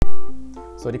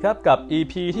สวัสดีครับกับ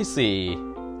EP ที่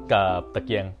4กับตะเ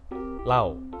กียงเหล้า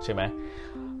ใช่ไหม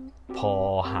พอ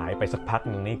หายไปสักพัก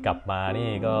นึงนี่กลับมานี่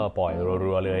ก็ปล่อย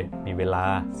รัวๆเลยมีเวลา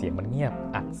เสียงมันเงียบ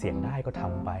อัดเสียงได้ก็ท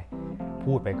ำไป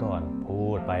พูดไปก่อนพู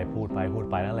ดไป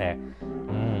นั่นแหละ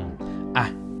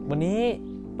วันนี้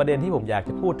ประเด็นที่ผมอยาก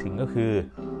จะพูดถึงก็คือ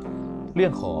เรื่อ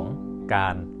งของกา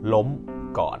รล้ม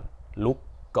ก่อนลุก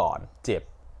ก่อนเจ็บ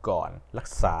ก่อนรัก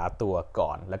ษาตัวก่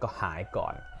อนแล้วก็หายก่อ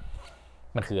น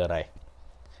มันคืออะไร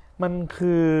มัน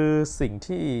คือสิ่ง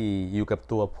ที่อยู่กับ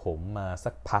ตัวผมมาสั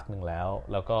กพักหนึ่งแ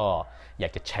ล้วก็อยา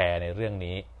กจะแชร์ในเรื่อง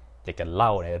นี้อยากจะเล่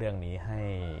าในเรื่องนี้ให้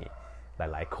ห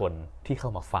ลายๆคนที่เข้า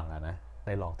มาฟังนะไ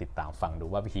ด้ลองติดตามฟังดู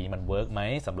ว่าวิธีมันเวิร์กไหม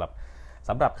สำห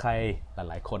รับใครห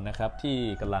ลายๆคนนะครับที่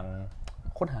กำลัง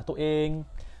ค้นหาตัวเอง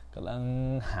กำลัง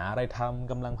หาอะไรท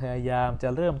ำกำลังพยายามจะ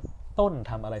เริ่มต้น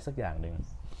ทำอะไรสักอย่างหนึ่ง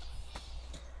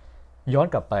ย้อน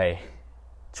กลับไป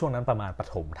ช่วงนั้นประมาณประ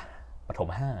ถม5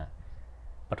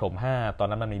ตอน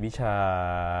นั้นมันมีวิชา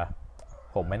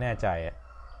ผมไม่แน่ใจ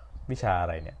วิชาอะ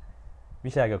ไรเนี่ย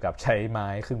วิชาเกี่ยวกับใช้ไม้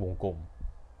ครึ่งวงกลม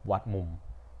วัดมุม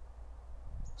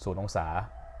0 องศา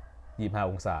25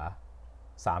 องศา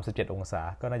37 องศา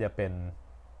ก็น่าจะเป็น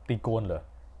ตีโกนเหรอ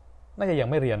น่าจะยัง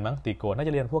ไม่เรียนมั้งตีโกนน่าจ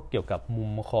ะเรียนพวกเกี่ยวกับมุ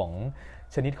มของ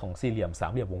ชนิดของสี่เหลี่ยมสา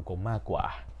มเหลี่ยมวงกลมมากกว่า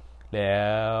แล้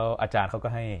วอาจารย์เขาก็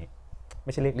ให้ไ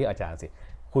ม่ใช่เรียกอาจารย์สิ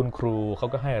คุณครูเขา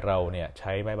ก็ให้เราเนี่ยใ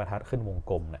ช้ไม้บรรทัดขึ้นวง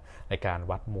กลมเนี่ยในการ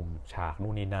วัดมุมฉาก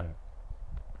นู่นนี่นั่น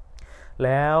แ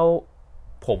ล้ว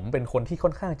ผมเป็นคนที่ค่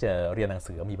อนข้างจะเรียนหนัง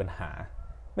สือมีปัญหา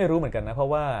ไม่รู้เหมือนกันนะเพรา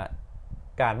ะว่า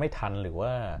การไม่ทันหรือว่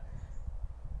า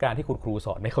การที่คุณครูส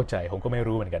อนไม่เข้าใจผมก็ไม่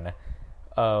รู้เหมือนกันนะ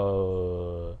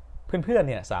เพื่อนๆ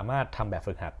เนี่ยสามารถทำแบบ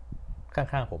ฝึกหัดข้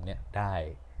างๆผมเนี่ยได้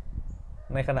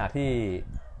ในขณะที่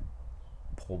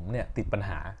ผมเนี่ยติดปัญห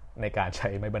าในการใช้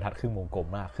ไม้บรรทัดครึ่งวงกลม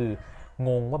มากคือ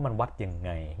งงว่ามันวัดยังไ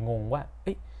งงงว่า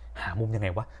หามุมยังไง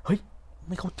วะเฮ้ย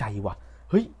ไม่เข้าใจวะ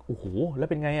เฮ้ยโอ้โหแล้ว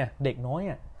เป็นไงอ่ะเด็กน้อย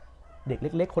อ่ะเด็กเ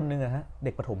ล็กๆคนนึงอะฮะเ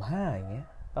ด็กประถม5อย่างเงี้ย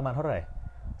ประมาณเท่าไหร่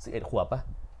11 ขวบป่ะ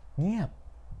เงียบ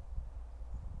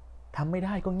ทำไม่ไ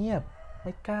ด้ก็เงียบไ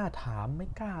ม่กล้าถามไม่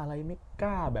กล้าอะไรไม่ก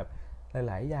ล้าแบบ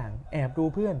หลายๆอย่างแอบดู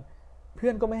เพื่อน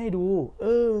ก็ไม่ให้ดู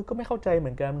ก็ไม่เข้าใจเห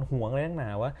มือนกันมันหวงอะไรนักหนา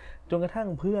วะจนกระทั่ง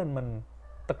เพื่อนมัน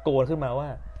ตะโกนขึ้นมาว่า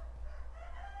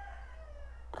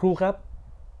ครูครับ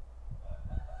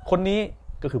คนนี้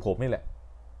ก็คือผมนี่แหละ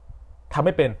ทำไ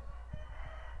ม่เป็น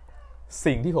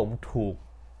สิ่งที่ผมถูก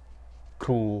ค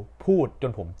รูพูดจ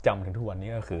นผมจำถึงทุกวันนี้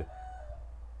ก็คือ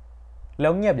แล้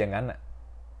วเงียบอย่างนั้นอ่ะ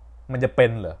มันจะเป็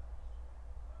นเหรอ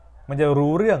มันจะ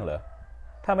รู้เรื่องเหรอ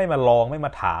ถ้าไม่มาลองไม่ม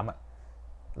าถามอ่ะ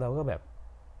เราก็แบบ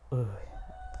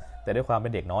แต่ด้วยความเป็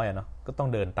นเด็กน้อยอ่ะเนาะก็ต้อง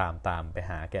เดินตามไป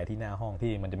หาแกที่หน้าห้อง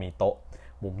ที่มันจะมีโต๊ะ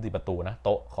มุมติดประตูนะโ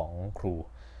ต๊ะของครู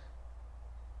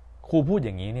พูดอ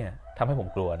ย่างนี้เนี่ยทำให้ผม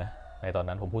กลัวนะในตอน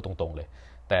นั้นผมพูดตรงๆเลย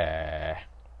แต่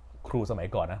ครูสมัย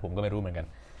ก่อนนะผมก็ไม่รู้เหมือนกัน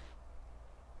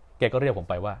แกก็เรียกผม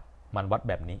ไปว่ามันวัด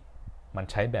แบบนี้มัน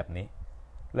ใช้แบบนี้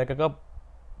แล้วก็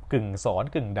กึ่งสอน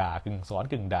กึ่งด่ากึ่งสอน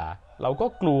กึ่งด่าเราก็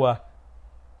กลัว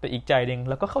แต่อีกใจนึง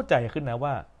เราก็เข้าใจขึ้นนะ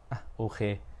ว่าโอเค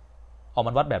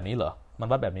มันวัดแบบนี้เหรอมัน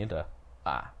วัดแบบนี้เหรอ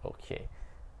โอเค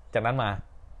จากนั้นมา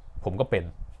ผมก็เป็น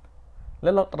แล้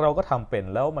วเราก็ทำเป็น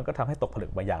แล้วมันก็ทำให้ตกผลึ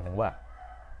กบางอย่างหนึ่งว่า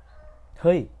เ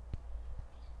ฮ้ย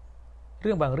เ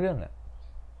รื่องบางเรื่องอะ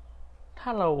ถ้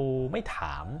าเราไม่ถ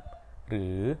ามหรื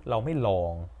อเราไม่ลอ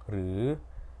งหรือ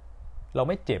เรา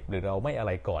ไม่เจ็บหรือเราไม่อะไ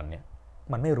รก่อนเนี่ย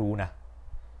มันไม่รู้นะ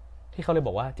ที่เขาเลยบ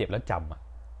อกว่าเจ็บแล้วจำอะ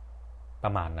ปร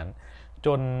ะมาณนั้นจ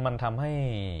นมันทำให้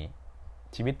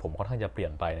ชีวิตผมค่อนข้างจะเปลี่ย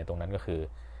นไปในตรงนั้นก็คือ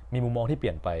มีมุมมองที่เป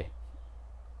ลี่ยนไป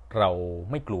เรา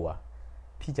ไม่กลัว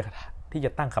ที่จ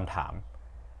ะตั้งคำถาม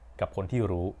กับคนที่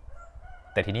รู้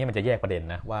แต่ทีนี้มันจะแยกประเด็น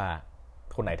นะว่า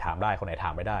คนไหนถามได้คนไหนถา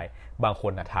มไม่ได้บางค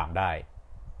นถามได้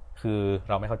คือ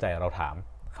เราไม่เข้าใจเราถาม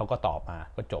เขาก็ตอบมา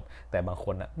ก็จบแต่บางค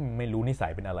นไม่รู้นิสั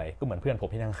ยเป็นอะไรก็เหมือนเพื่อนผม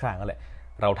ที่นั่งข้างนั่นแหละ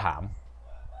เราถาม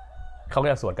เขาก็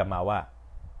จะสวนกลับมาว่า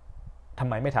ทำ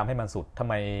ไมไม่ทำให้มันสุดทำ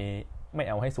ไมไม่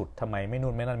เอาให้สุดทำไมไม่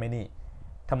นู่นไม่นั่นไม่นี่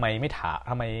ทำไมไม่ถาม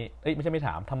ทำไมไม่ใช่ไม่ถ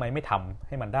ามทำไมไม่ทำใ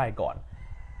ห้มันได้ก่อน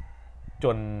จ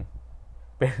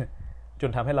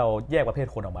นทำให้เราแยกประเภท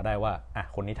คนออกมาได้ว่า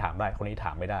คนนี้ถามได้คนนี้ถ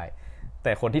ามไม่ได้แ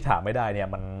ต่คนที่ถามไม่ได้เนี่ย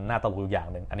มันน่าตลกอย่าง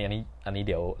หนึ่งอันนี้เ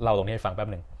ดี๋ยวเล่าตรงนี้ให้ฟังแป๊บ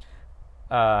นึง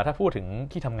ถ้าพูดถึง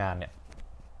ที่ทำงานเนี่ย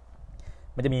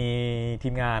มันจะมีที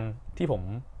มงานที่ผ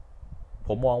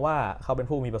มมองว่าเขาเป็น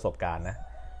ผู้มีประสบการณ์นะ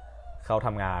เขาท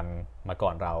ำงานมาก่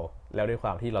อนเราแล้วด้วยคว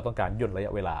ามที่เราต้องการย่นระย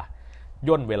ะเว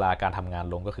ลาการทำงาน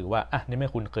ลงก็คือว่านี่เมื่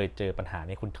อคุณเคยเจอปัญหา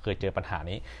นี้คุณเคยเจอปัญหา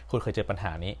นี้คุณเคยเจอปัญห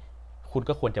านี้คุณ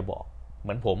ก็ควรจะบอกเห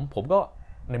มือนผมก็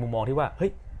ในมุมมองที่ว่าเฮ้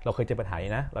ยเราเคยเจอปัญหา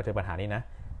นี้นะเราเจอปัญหานี้นะ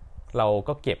เรา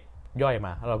ก็เก็บย่อยม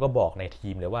าแล้วเราก็บอกในที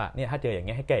มเลยว่าเนี่ยถ้าเจออย่างเ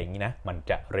งี้ยให้แก้อย่างนี้นะมัน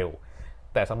จะเร็ว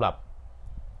แต่สำหรับ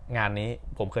งานนี้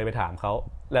ผมเคยไปถามเขา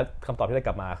และคำตอบที่ได้ก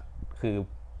ลับมาคือ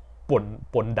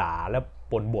ปนด่าและ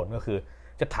ปนบ่นก็คือ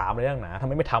จะถามอะไรอย่างหนาทำไ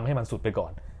มไม่ทำให้มันสุดไปก่อ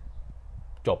น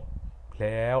จบแ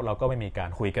ล้วเราก็ไม่มีการ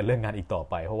คุยกันเรื่องงานอีกต่อ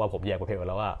ไปเพราะว่าผมแยกประเภทไว้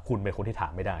แล้วว่าคุณเป็นคนที่ถา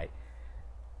มไม่ได้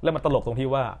แล้วมันตลกตรงที่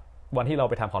ว่าวันที่เรา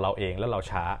ไปทำของเราเองแล้วเรา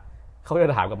ช้าเขาจ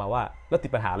ะถามกลับมาว่าแล้วติ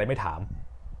ดปัญหาอะไรไม่ถาม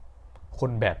ค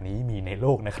นแบบนี้มีในโล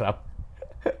กนะครับ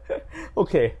โอ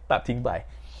เคตัดทิ้งไป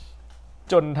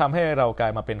จนทำให้เรากลา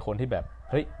ยมาเป็นคนที่แบบ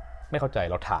เฮ้ยไม่เข้าใจ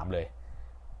เราถามเลย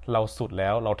เราสุดแล้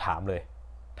วเราถามเลย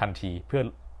ทันทีเพื่อ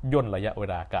ย่นระยะเว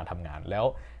ลาการทำงานแล้ว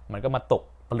มันก็มาตก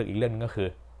ผลึกอีกเรื่องนึงก็คือ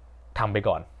ทำไป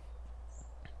ก่อน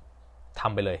ท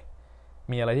ำไปเลย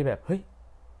มีอะไรที่แบบเฮ้ย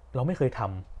เราไม่เคยท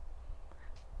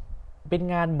ำเป็น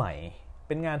งานใหม่เ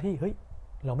ป็นงานที่เฮ้ย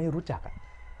เราไม่รู้จัก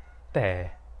แต่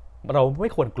เราไม่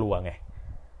ควรกลัวไง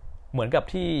เหมือนกับ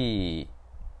ที่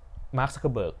มาร์ค ซักเคอ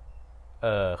ร์เบิร์ก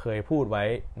เคยพูดไว้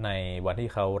ในวันที่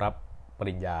เขารับป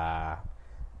ริญญา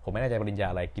ผมไม่แน่ใจปริญญา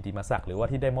อะไรกิตติมศักดิ์หรือว่า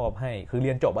ที่ได้มอบให้คือเ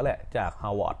รียนจบแล้วแหละจากฮา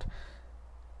ร์วาร์ด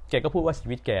แกก็พูดว่าชี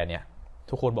วิตแกเนี่ย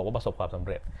ทุกคนบอกว่าประสบความสำ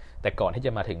เร็จแต่ก่อนที่จ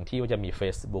ะมาถึงที่ว่าจะมี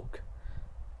Facebook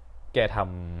แกท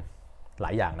ำหล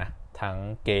ายอย่างนะทั้ง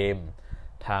เกม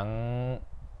ทั้ง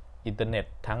อินเทอร์เน็ต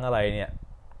ทั้งอะไรเนี่ย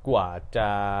กว่าจะ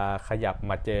ขยับ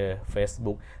มาเจอ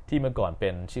Facebook ที่เมื่อก่อนเป็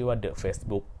นชื่อว่า The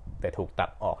Facebook แต่ถูกตัด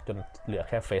ออกจนเหลือแ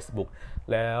ค่ Facebook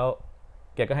แล้ว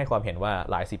แกก็ให้ความเห็นว่า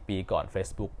หลาย10 ปีก่อน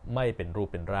Facebook ไม่เป็นรูป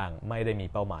เป็นร่างไม่ได้มี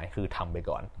เป้าหมายคือทำไป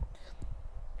ก่อน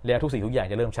แล้วทุกสิ่งทุกอย่าง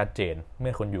จะเริ่มชัดเจนเ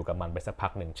มื่อคนอยู่กับมันไปสักพั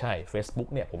กหนึ่งใช่ Facebook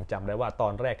เนี่ยผมจำได้ว่าตอ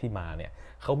นแรกที่มาเนี่ย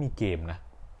เขามีเกมนะ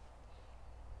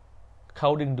เขา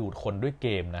ดึงดูดคนด้วยเก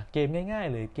มนะเกมง่าย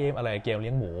ๆเลยเกมอะไรเกมเ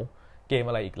ลี้ยงหมูเกม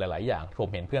อะไรอีกหลายๆอย่างผม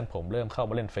เห็นเพื่อนผมเริ่มเข้า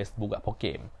มาเล่น Facebook เพราะเก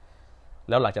ม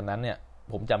แล้วหลังจากนั้นเนี่ย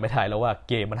ผมจำไม่ได้แล้วว่า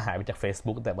เกมมันหายไปจาก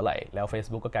Facebook ตั้งแต่เมื่อไหร่แล้ว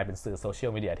Facebook ก็กลายเป็นสื่อโซเชีย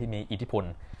ลมีเดียที่มีอิทธิพล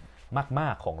มา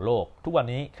กๆของโลกทุกวัน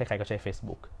นี้ใครๆก็ใช้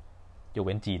Facebook ยกเ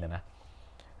ว้นจีนนะ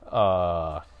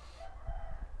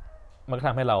มันก็ท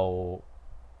ำให้เรา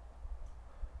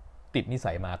ติดนิ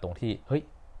สัยมาตรงที่เฮ้ย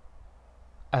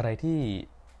อะไรที่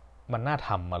มันน่าท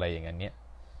ำอะไรอย่างเงี้ย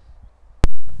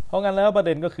เพราะงั้นแล้วประเ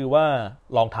ด็นก็คือว่า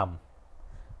ลองท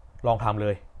ำเล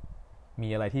ยมี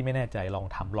อะไรที่ไม่แน่ใจลอง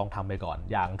ทำไปก่อน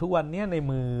อย่างทุกวันนี้ใน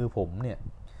มือผมเนี่ย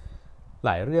ห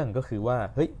ลายเรื่องก็คือว่า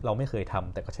เฮ้ยเราไม่เคยท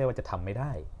ำแต่ก็ใช่ว่าจะทำไม่ไ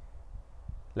ด้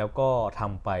แล้วก็ท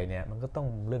ำไปเนี่ยมันก็ต้อง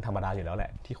เรื่องธรรมดาอยู่แล้วแหล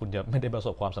ะที่คุณจะไม่ได้ประส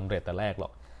บความสำเร็จแต่แรกหรอ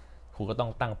กคุณก็ต้อ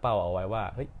งตั้งเป้าเอาไว้ว่า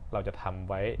เฮ้ยเราจะทำ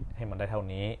ไว้ให้มันได้เท่า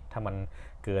นี้ถ้ามัน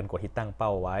เกินกว่าที่ตั้งเป้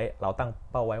าไว้เราตั้ง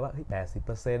เป้าไว้ว่าเฮ้ย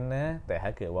 80% นะแต่ถ้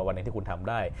าเกิดว่าวันนี้ที่คุณทำ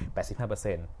ได้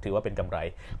 85% ถือว่าเป็นกำไร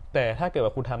แต่ถ้าเกิดว่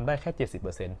าคุณทำได้แค่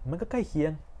 70% มันก็ใกล้เคีย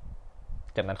ง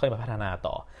จากนั้นค่อยมาพัฒนา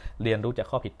ต่อเรียนรู้จาก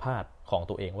ข้อผิดพลาดของ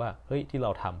ตัวเองว่าเฮ้ยที่เร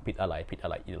าทำผิดอะไร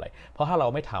เพราะถ้าเรา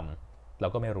ไม่ทำเรา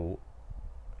ก็ไม่รู้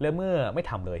และเมื่อไม่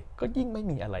ทำเลยก็ยิ่งไม่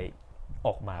มีอะไรอ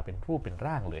อกมาเป็นรูปเป็น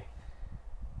ร่างเลย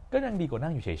ก็ยังดีกว่า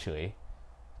นั่งอยู่เฉย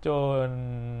ๆจน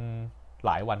ห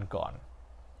ลายวันก่อน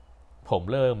ผม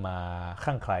เริ่มมาค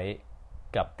ลั่งไคล้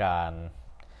กับการ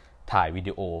ถ่ายวิ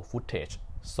ดีโอฟุตเทจ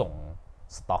ส่ง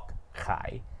สต็อกขา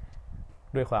ย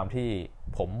ด้วยความที่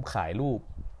ผมขายรูป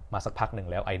มาสักพักหนึ่ง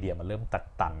แล้วไอเดียมันเริ่ม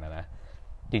ตันนะ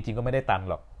จริงๆก็ไม่ได้ตัน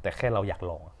หรอกแต่แค่เราอยาก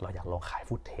ลองขาย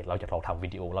ฟุตเทจเราอยากลองทำวิ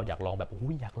ดีโอเราอยากลองแบบ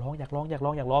อยากลอ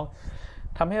ง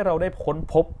ทำให้เราได้ค้น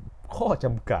พบข้อจ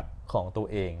ำกัดของตัว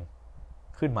เอง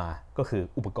ขึ้นมาก็คือ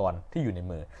อุปกรณ์ที่อยู่ใน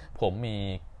มือผมมี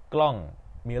กล้อง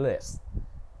mirrorless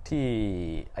ที่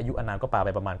อายุอานามก็ปาไป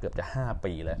ประมาณเกือบจะ5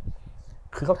 ปีแล้ว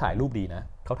คือเขาถ่ายรูปดีนะ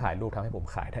เขาถ่ายรูปทำให้ผม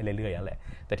ขายได้เรื่อยๆนั่นแหละ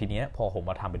แต่ทีเนี้ยพอผม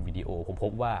มาทำเป็นวิดีโอผมพ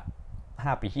บว่า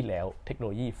5 ปีที่แล้วเทคโนโ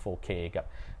ลยี 4K กับ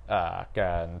ก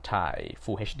ารถ่าย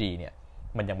Full HD เนี่ย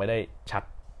มันยังไม่ได้ชัด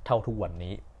เท่าทุกวัน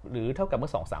นี้หรือเท่ากับเมื่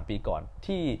อ 2-3 ปีก่อน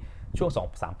ที่ช่วง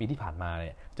 2-3 ปีที่ผ่านมาเ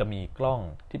นี่ยจะมีกล้อง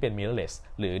ที่เป็น mirrorless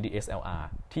หรือ DSLR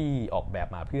ที่ออกแบบ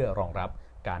มาเพื่อรองรับ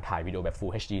การถ่ายวิดีโอแบบ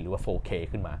Full HD หรือว่า 4K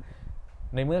ขึ้นมา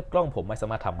ในเมื่อกล้องผมไม่สา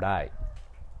มารถทำได้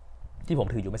ที่ผม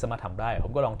ถืออยู่ไม่สามารถทำได้ผ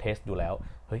มก็ลองเทสดูแล้ว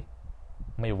เฮ้ย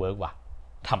ไม่เวิร์กว่ะ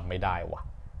ทำไม่ได้ว่ะ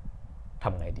ท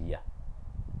ำไงดีอะ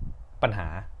ปัญหา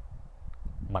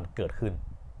มันเกิดขึ้น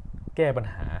แก้ปัญ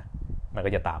หามันก็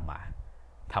จะตามมา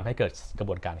ทำให้เกิดกระบ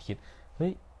วนการคิดเฮ้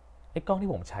ยไอ้กล้องที่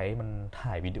ผมใช้มัน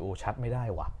ถ่ายวิดีโอชัดไม่ได้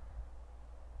ว่ะ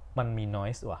มันมี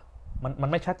noise ว่ะมัน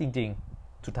ไม่ชัดจริง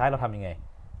ๆสุดท้ายเราทำยังไง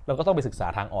เราก็ต้องไปศึกษา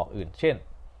ทางออกอื่นเช่น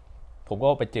ผมก็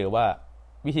ไปเจอว่า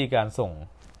วิธีการส่ง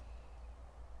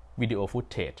วิดีโอฟุต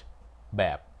เทจแบ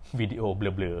บวิดีโอเ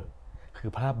บลอๆคื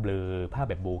อภาพเบลอภาพ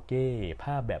แบบโบเก้ภ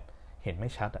าพแบบเห็นไม่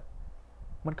ชัดอ่ะ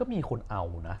มันก็มีคนเอา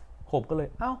นะผมก็เลย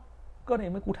ก็ใน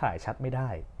เมื่อกูถ่ายชัดไม่ได้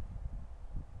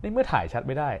ในเมื่อถ่ายชัดไ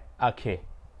ม่ได้โอเค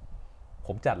ผ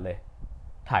มจัดเลย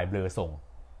ถ่ายเบลอส่ง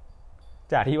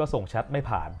จากที่ว่าส่งชัดไม่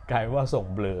ผ่านกลายเป็นว่าส่ง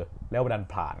เบลอแล้วดัน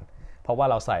ผ่านเพราะว่า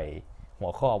เราใส่หั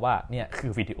วข้อว่าเนี่ยคื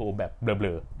อวิดีโอแบบเบล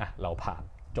อๆอ่ะเราผ่าน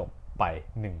จบไป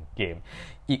1เกม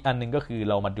อีกอันนึงก็คือ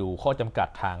เรามาดูข้อจำกัด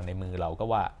ทางในมือเราก็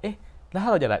ว่าเอ๊ะแล้วถ้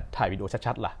าเราจะถ่ายวิดีโอ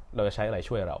ชัดๆล่ะเราจะใช้อะไร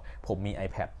ช่วยเราผมมี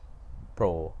iPad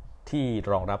Pro ที่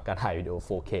รองรับการถ่ายวิดีโอ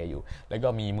 4K อยู่แล้วก็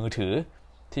มีมือถือ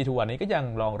ที่ทุกวันนี้ก็ยัง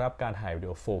รองรับการถ่ายวิดีโ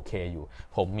อ 4K อยู่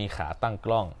ผมมีขาตั้งก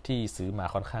ล้องที่ซื้อมา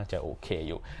ค่อนข้างจะโอเค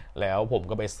อยู่แล้วผม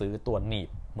ก็ไปซื้อตัวหนีบ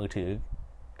มือถือ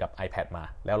กับ iPad มา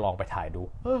แล้วลองไปถ่ายดู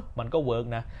มันก็เวิร์ก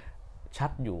นะชั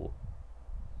ดอยู่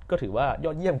ก็ถือว่าย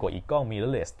อดเยี่ยมกว่าอีกกล้อง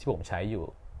mirrorless ที่ผมใช้อยู่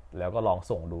แล้วก็ลอง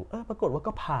ส่งดูปรากฏว่า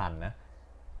ก็ผ่านนะ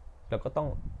แล้วก็ต้อง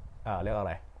เรียกอะ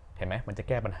ไรเห็นไหมมันจะแ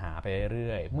ก้ปัญหาไปเ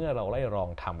รื่อยๆเมื่อเราได้ลอง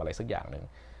ทำอะไรสักอย่างหนึ่ง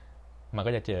มัน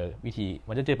ก็จะเจอวิธี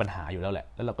มันจะเจอปัญหาอยู่แล้วแหละ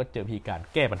แล้วเราก็เจอวิธีการ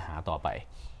แก้ปัญหาต่อไป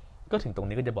ก็ถึงตรง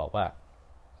นี้ก็จะบอกว่า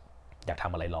อยากท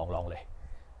ำอะไรลองเลย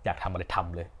อยากทำอะไรท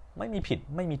ำเลยไม่มีผิด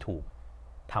ไม่มีถูก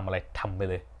ทำอะไรทำไป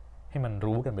เลยให้มัน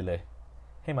รู้กันไปเลย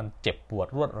ให้มันเจ็บปวด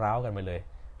รวดร้าวกันไปเลย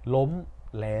ล้ม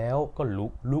แล้วก็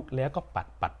ลุกแล้วก็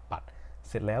ปัด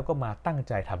เสร็จแล้วก็มาตั้ง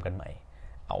ใจทำกันใหม่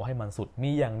เอาให้มันสุดมี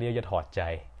อย่างเดียวอย่าถอดใจ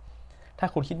ถ้า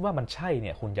คุณคิดว่ามันใช่เ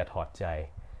นี่ยคุณอย่าถอดใจ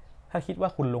ถ้าคิดว่า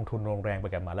คุณลงทุนลงแรงไป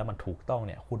กันมาแล้วมันถูกต้องเ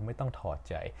นี่ยคุณไม่ต้องถอด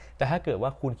ใจแต่ถ้าเกิดว่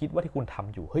าคุณคิดว่าที่คุณท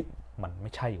ำอยู่เฮ้ยมันไ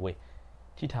ม่ใช่เว้ย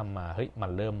ที่ทำมาเฮ้ยมั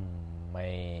นเริ่มไม่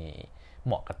เห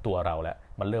มาะกับตัวเราแล้ว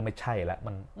มันเริ่มไม่ใช่แล้ว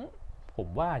มันผม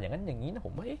ว่าอย่างนั้นอย่างนี้นะผ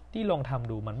มว่าที่ลองท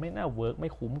ำดูมันไม่น่าเวิร์กไม่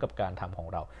คุ้มกับการทำของ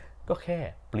เราก็แค่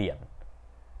เปลี่ยน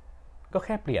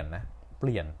นะเป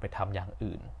ลี่ยนไปทำอย่าง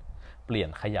อื่นเปลี่ยน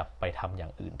ขยับไปทำอย่า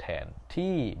งอื่นแทน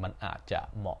ที่มันอาจจะ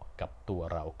เหมาะกับตัว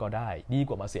เราก็ได้ดีก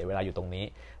ว่ามาเสียเวลาอยู่ตรงนี้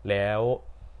แล้ว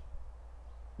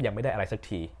ยังไม่ได้อะไรสัก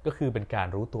ทีก็คือเป็นการ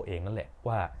รู้ตัวเองนั่นแหละ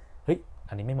ว่าเฮ้ย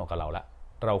อันนี้ไม่เหมาะกับเราละ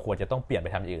เราควรจะต้องเปลี่ยนไป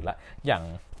ทำอย่างอื่นละอย่าง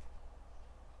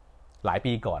หลาย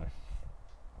ปีก่อน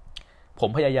ผม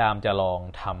พยายามจะลอง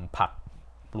ทำผัก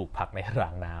ปลูกผักในรา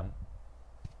งน้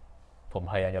ำผม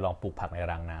พยายามจะลองปลูกผักใน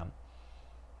รางน้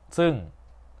ำซึ่ง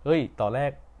เฮ้ยตอนแร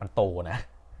กมันโตนะ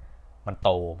มันโ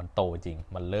ตจริง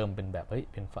มันเริ่มเป็นแบบเฮ้ย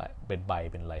เป็นใบ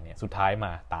เป็นอะไรเนี่ยสุดท้ายม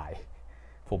าตาย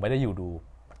ผมไม่ได้อยู่ดู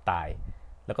ตาย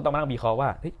แล้วก็ต้องมานั่งวิเคราะห์ว่า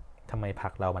เฮ้ยทำไมผั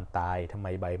กเรามันตายทำไม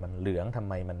ใบมันเหลืองทำ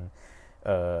ไมมัน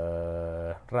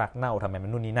รากเน่าทำไมมัน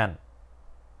นู่นนี่นั่น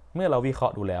เมื่อเราวิเครา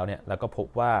ะห์ดูแล้วเนี่ยเราก็พบ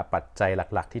ว่าปัจจัย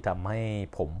หลักๆที่ทำให้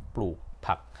ผมปลูก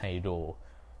ผักไฮโดร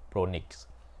โปรนิกส์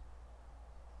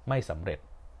ไม่สำเร็จ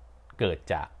เกิด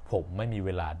จากผมไม่มีเว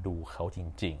ลาดูเขาจ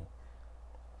ริง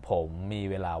ๆผมมี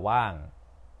เวลาว่าง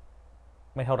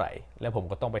ไม่เท่าไหร่แล้วผม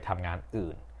ก็ต้องไปทำงาน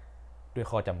อื่นด้วย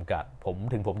ข้อจำกัดผ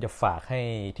มจะฝากให้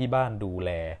ที่บ้านดูแ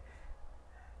ล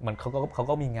มันเขา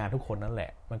ก็มีงานทุกคนนั่นแหล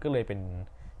ะมันก็เลยเป็น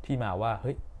ที่มาว่าเ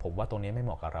ฮ้ยผมว่าตรงนี้ไม่เห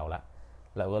มาะกับเราละ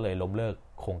เราก็เลยล้มเลิก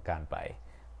โครงการไป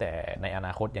แต่ในอน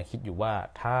าคตยังคิดอยู่ว่า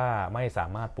ถ้าไม่สา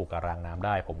มารถปลูกกระรางน้ำไ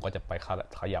ด้ผมก็จะไป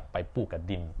ขยับไปปลูกกับ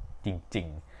ดินจริง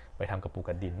ๆไปทำกับปลูก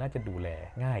กับดินน่าจะดูแล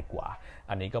ง่ายกว่า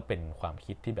อันนี้ก็เป็นความ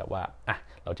คิดที่แบบว่า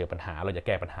เราเจอปัญหาเราจะแ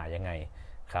ก้ปัญหายังไง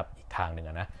ครับอีกทางหนึ่ง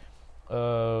นะ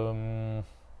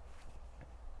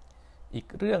อีก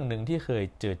เรื่องหนึ่งที่เคย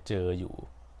เจออยู่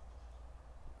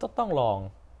ก็ต้องล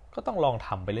องท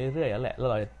ำไปเรื่อยๆแล้วแหละแล้ว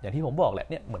เราอย่างที่ผมบอกแหละ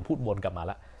เนี่ยเหมือนพูดวนกลับมา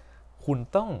ละคุณ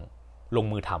ต้องลง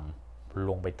มือทำ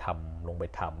ลงไปท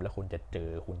ำแล้วคุณจะเจอ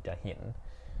คุณจะเห็น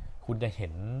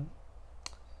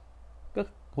ก็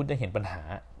คุณจะเห็นปัญหา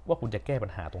ว่าคุณจะแก้ปั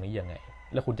ญหาตรงนี้ยังไง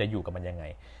แล้วคุณจะอยู่กับมันยังไง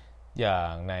อย่า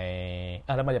งใน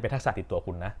แล้วมันจะเป็นทักษะติดตัว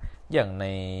คุณนะอย่างใน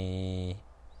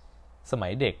สมั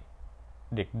ยเด็ก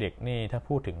นี่ถ้า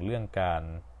พูดถึงเรื่องการ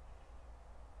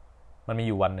มันมีอ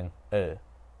ยู่วันหนึ่ง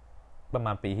ประม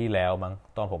าณปีที่แล้วมั้ง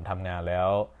ตอนผมทำงานแล้ว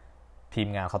ทีม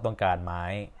งานเขาต้องการไม้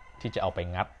ที่จะเอาไป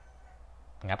งั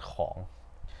ดของ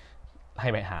ให้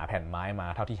ไปหาแผ่นไม้มา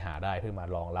เท่าที่หาได้เพื่อมา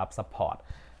รองรับซัพพอร์ต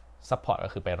ก็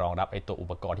คือไปรองรับไอ้ตัวอุ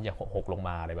ปกรณ์ที่จะหกลงม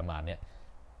าอะไรประมาณนี้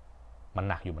มัน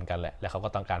หนักอยู่เหมือนกันแหละแล้วเขาก็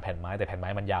ต้องการแผ่นไม้แต่แผ่นไม้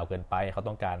มันยาวเกินไปเขา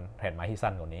ต้องการแผ่นไม้ที่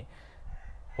สั้นกว่านี้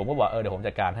ผมก็บอกเดี๋ยวผม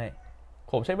จัดการให้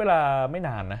ผมใช้เวลาไม่น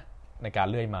านนะในการ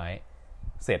เลื่อยไม้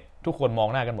เสร็จทุกคนมอง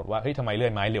หน้ากันหมดว่าเฮ้ยทำไมเลื่อ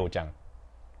ยไม้เร็วจัง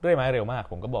เลื่อยไม้เร็วมาก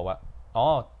ผมก็บอกว่า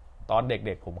ตอนเ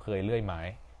ด็กๆผมเคยเลื่อยไม้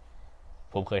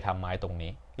ผมเคยทำไม้ตรง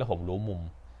นี้แล้วผมรู้มุม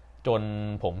จน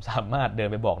ผมสามารถเดิน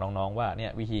ไปบอกน้องๆว่าเนี่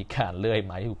ยวิธีการเลื่อยไ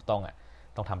ม้ที่ถูกต้อง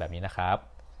ต้องทำแบบนี้นะครับ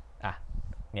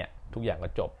เนี่ยทุกอย่างก็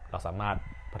จบเราสามารถ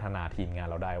พัฒนาทีมงาน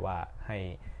เราได้ว่าให้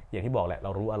อย่างที่บอกแหละเร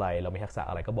ารู้อะไรเรามีทักษะ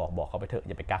อะไรก็บอกเขาไปเถอะอ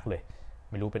ย่าไปกักเลย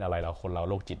ไม่รู้เป็นอะไรเราคนเรา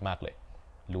โรคจิตมากเลย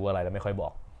รู้อะไรแล้วไม่ค่อยบอ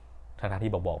กทั้ง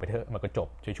ที่บอกไปเถอะมันก็จบ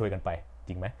ช่วยๆกันไปจ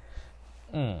ริงไหม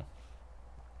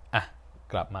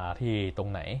กลับมาที่ตรง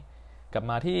ไหนกลับ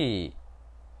มาที่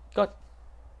ก็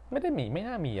ไม่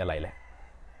น่ามีอะไรแหละ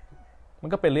มัน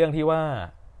ก็เป็นเรื่องที่ว่า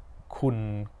คุณ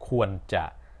ควรจะ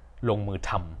ลงมือ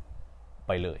ทำไ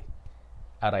ปเลย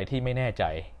อะไรที่ไม่แน่ใจ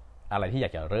อะไรที่อยา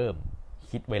กจะเริ่ม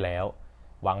คิดไว้แล้ว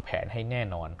วางแผนให้แน่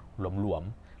นอนหลวม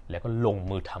ๆแล้วก็ลง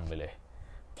มือทำไปเลย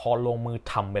พอลงมือ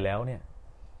ทำไปแล้วเนี่ย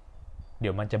เดี๋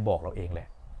ยวมันจะบอกเราเองแหละ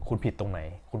คุณผิดตรงไหน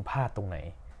คุณพลาดตรงไหน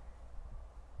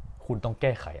คุณต้องแ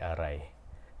ก้ไขอะไร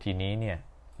ทีนี้เนี่ย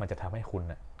มันจะทำให้คุณ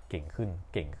เก่งขึ้น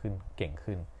เก่งขึ้นเก่ง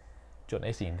ขึ้นจนไ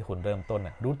อ้สิ่งที่คุณเริ่มต้น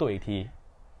รู้ตัวอีกที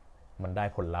มันได้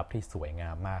ผลลัพธ์ที่สวยงา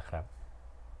มมากครับ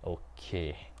โอเค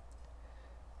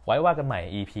ไว้ว่ากันใหม่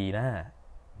EP หน้า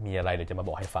มีอะไรเดี๋ยวจะมาบ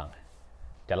อกให้ฟัง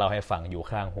จะเล่าให้ฟังอยู่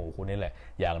ข้างหูคุณนี่แหละ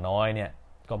อย่างน้อยเนี่ย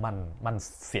ก็มั่น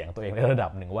เสียงตัวเองในระดั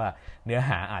บหนึ่งว่าเนื้อ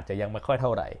หาอาจจะยังไม่ค่อยเท่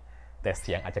าไหร่แต่เ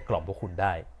สียงอาจจะกล่อมพวกคุณไ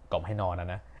ด้กล่อมให้นอนน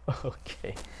ะโอ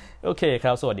เคค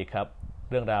รับสวัสดีครับ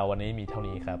เรื่องราววันนี้มีเท่า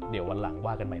นี้ครับเดี๋ยววันหลัง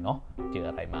ว่ากันใหม่เนาะเจอ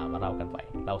อะไรมาเล่ากันไป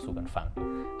เล่าสู่กันฟัง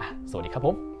สวัสดีครับผ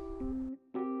ม